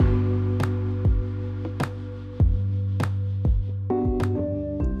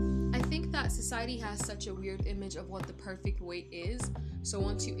society has such a weird image of what the perfect weight is. So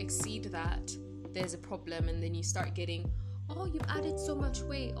once you exceed that, there's a problem, and then you start getting, oh, you've added so much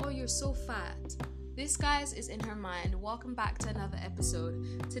weight, oh, you're so fat. This, guys, is In Her Mind. Welcome back to another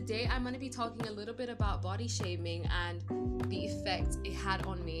episode. Today I'm going to be talking a little bit about body shaming and the effect it had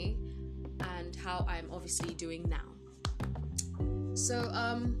on me and how I'm obviously doing now. So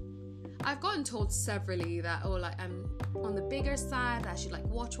I've gotten told severally that, I'm on the bigger side, I should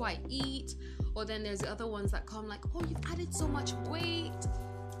watch what I eat. Or then there's the other ones that come oh, you've added so much weight.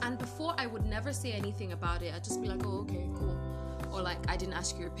 And before, I would never say anything about it. I'd just be like, oh, okay, cool. Or I didn't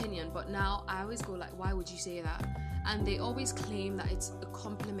ask your opinion. But now I always go why would you say that? And they always claim that it's a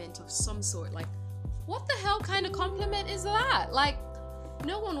compliment of some sort. What the hell kind of compliment is that?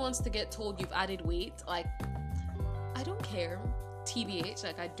 No one wants to get told you've added weight. I don't care. TBH,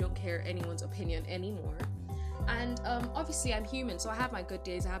 I don't care anyone's opinion anymore. And obviously I'm human, so I have my good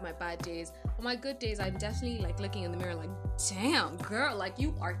days, I have my bad days. On my good days, I'm definitely looking in the mirror damn girl,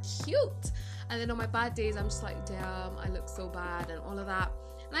 you are cute. And then on my bad days, I'm just damn, I look so bad and all of that.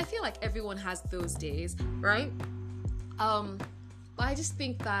 And I feel everyone has those days, right? But I just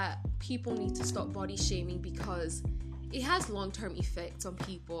think that people need to stop body shaming because it has long-term effects on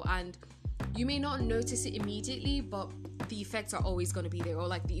people, and you may not notice it immediately, but the effects are always going to be there, or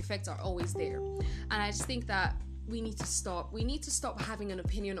the effects are always there. And I just think that we need to stop having an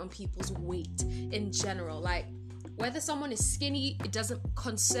opinion on people's weight in general. Whether someone is skinny, it doesn't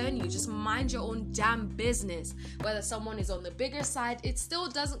concern you. Just mind your own damn business. Whether someone is on the bigger side, it still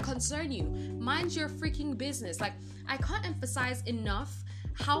doesn't concern you. Mind your freaking business. I can't emphasize enough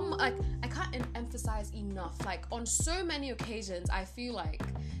on so many occasions, I feel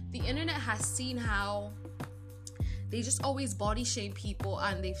the internet has seen how they just always body shame people,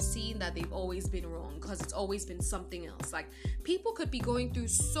 and they've seen that they've always been wrong because it's always been something else. People could be going through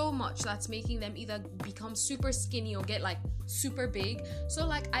so much that's making them either become super skinny or get super big. So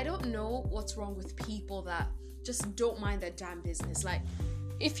I don't know what's wrong with people that just don't mind their damn business.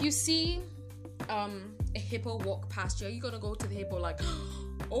 If you see a hippo walk past you, are you gonna go to the hippo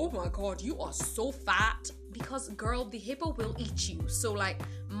oh my god, you are so fat? Because girl, the hippo will eat you. So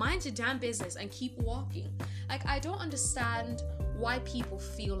mind your damn business and keep walking. I don't understand why people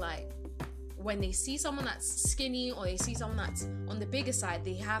feel when they see someone that's skinny or they see someone that's on the bigger side,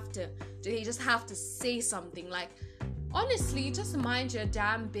 they just have to say something. Honestly, just mind your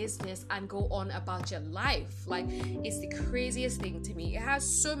damn business and go on about your life. It's the craziest thing to me. It has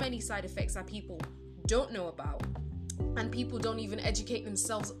so many side effects that people don't know about, and people don't even educate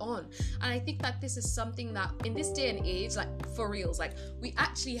themselves on. And I think that this is something that in this day and age, for reals, we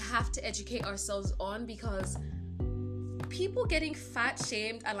actually have to educate ourselves on, because people getting fat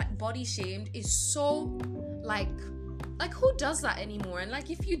shamed and body shamed is so who does that anymore? And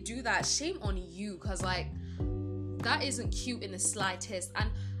if you do that, shame on you, because that isn't cute in the slightest. And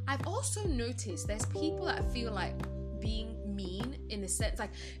I've also noticed there's people that feel being mean in the sense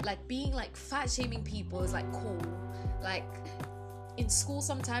being fat shaming people is cool. In school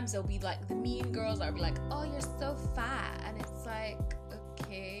sometimes there'll be the mean girls that will be oh, you're so fat, and it's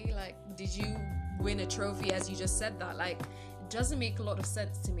okay, did you win a trophy as you just said that? It doesn't make a lot of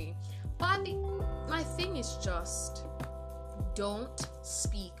sense to me. But my thing is just don't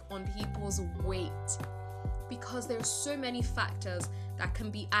speak on people's weight, because there's so many factors that can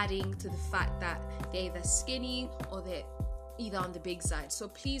be adding to the fact that they're either skinny or they're either on the big side. So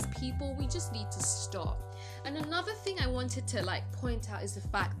please, people, we just need to stop. And another thing I wanted to point out is the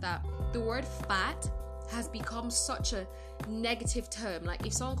fact that the word fat has become such a negative term.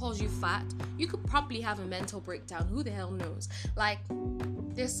 If someone calls you fat, you could probably have a mental breakdown. Who the hell knows?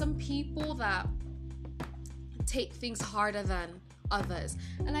 There's some people that take things harder than others,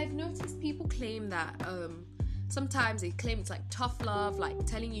 and I've noticed people claim that sometimes they claim it's tough love,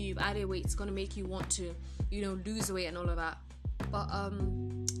 telling you you've added weight is going to make you want to lose weight and all of that. But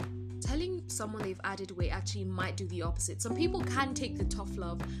telling someone they've added weight actually might do the opposite. Some people can take the tough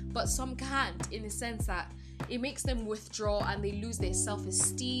love, but some can't, in the sense that it makes them withdraw and they lose their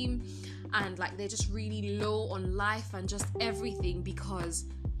self-esteem, and they're just really low on life and just everything because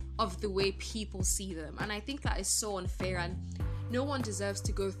of the way people see them. And I think that is so unfair, and no one deserves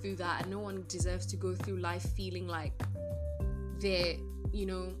to go through that, and no one deserves to go through life feeling they're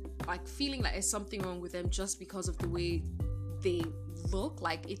feeling there's something wrong with them just because of the way they look.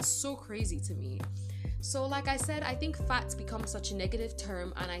 It's so crazy to me. So I said, I think fat's become such a negative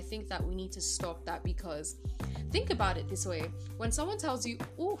term, and I think that we need to stop that, because think about it this way: when someone tells you,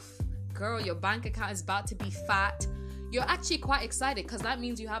 oof, girl, your bank account is about to be fat, you're actually quite excited, because that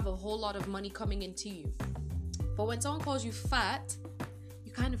means you have a whole lot of money coming into you. But when someone calls you fat, you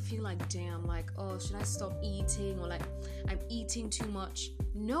you kind of feel like, damn, like, oh, should I stop eating, or like I'm eating too much?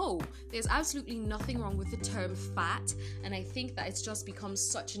 No, there's absolutely nothing wrong with the term fat, and I think that it's just become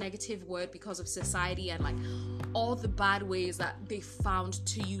such a negative word because of society and like all the bad ways that they found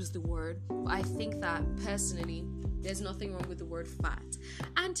to use the word. But I think that personally, there's nothing wrong with the word fat.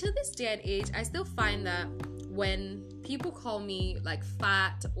 And to this day and age, I still find that when people call me like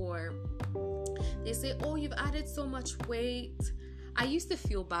fat, or they say, oh, you've added so much weight, I used to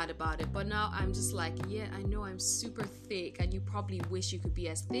feel bad about it, but now I'm just like, yeah, I know I'm super thick, and you probably wish you could be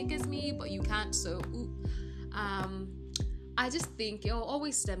as thick as me, but you can't, so I just think it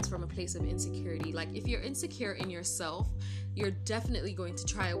always stems from a place of insecurity. Like, if you're insecure in yourself, you're definitely going to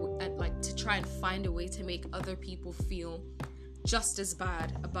try and find a way to make other people feel just as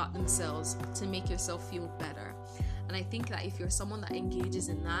bad about themselves to make yourself feel better. And I think that if you're someone that engages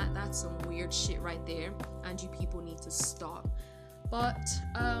in that, that's some weird shit right there, and you people need to stop. But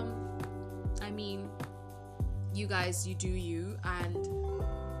I mean, you guys, you do you. And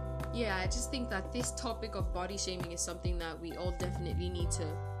yeah, I just think that this topic of body shaming is something that we all definitely need to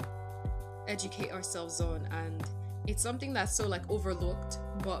educate ourselves on, and it's something that's so like overlooked,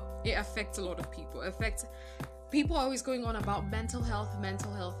 but it affects a lot of people. It affects people always going on about mental health,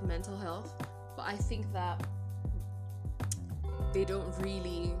 but I think that they don't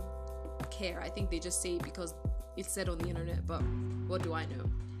really care. I think they just say it because it's said on the internet, but what do I know?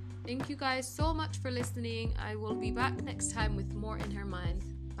 Thank you guys so much for listening. I will be back next time with more In Her Mind.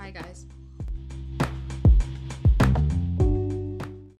 Bye guys.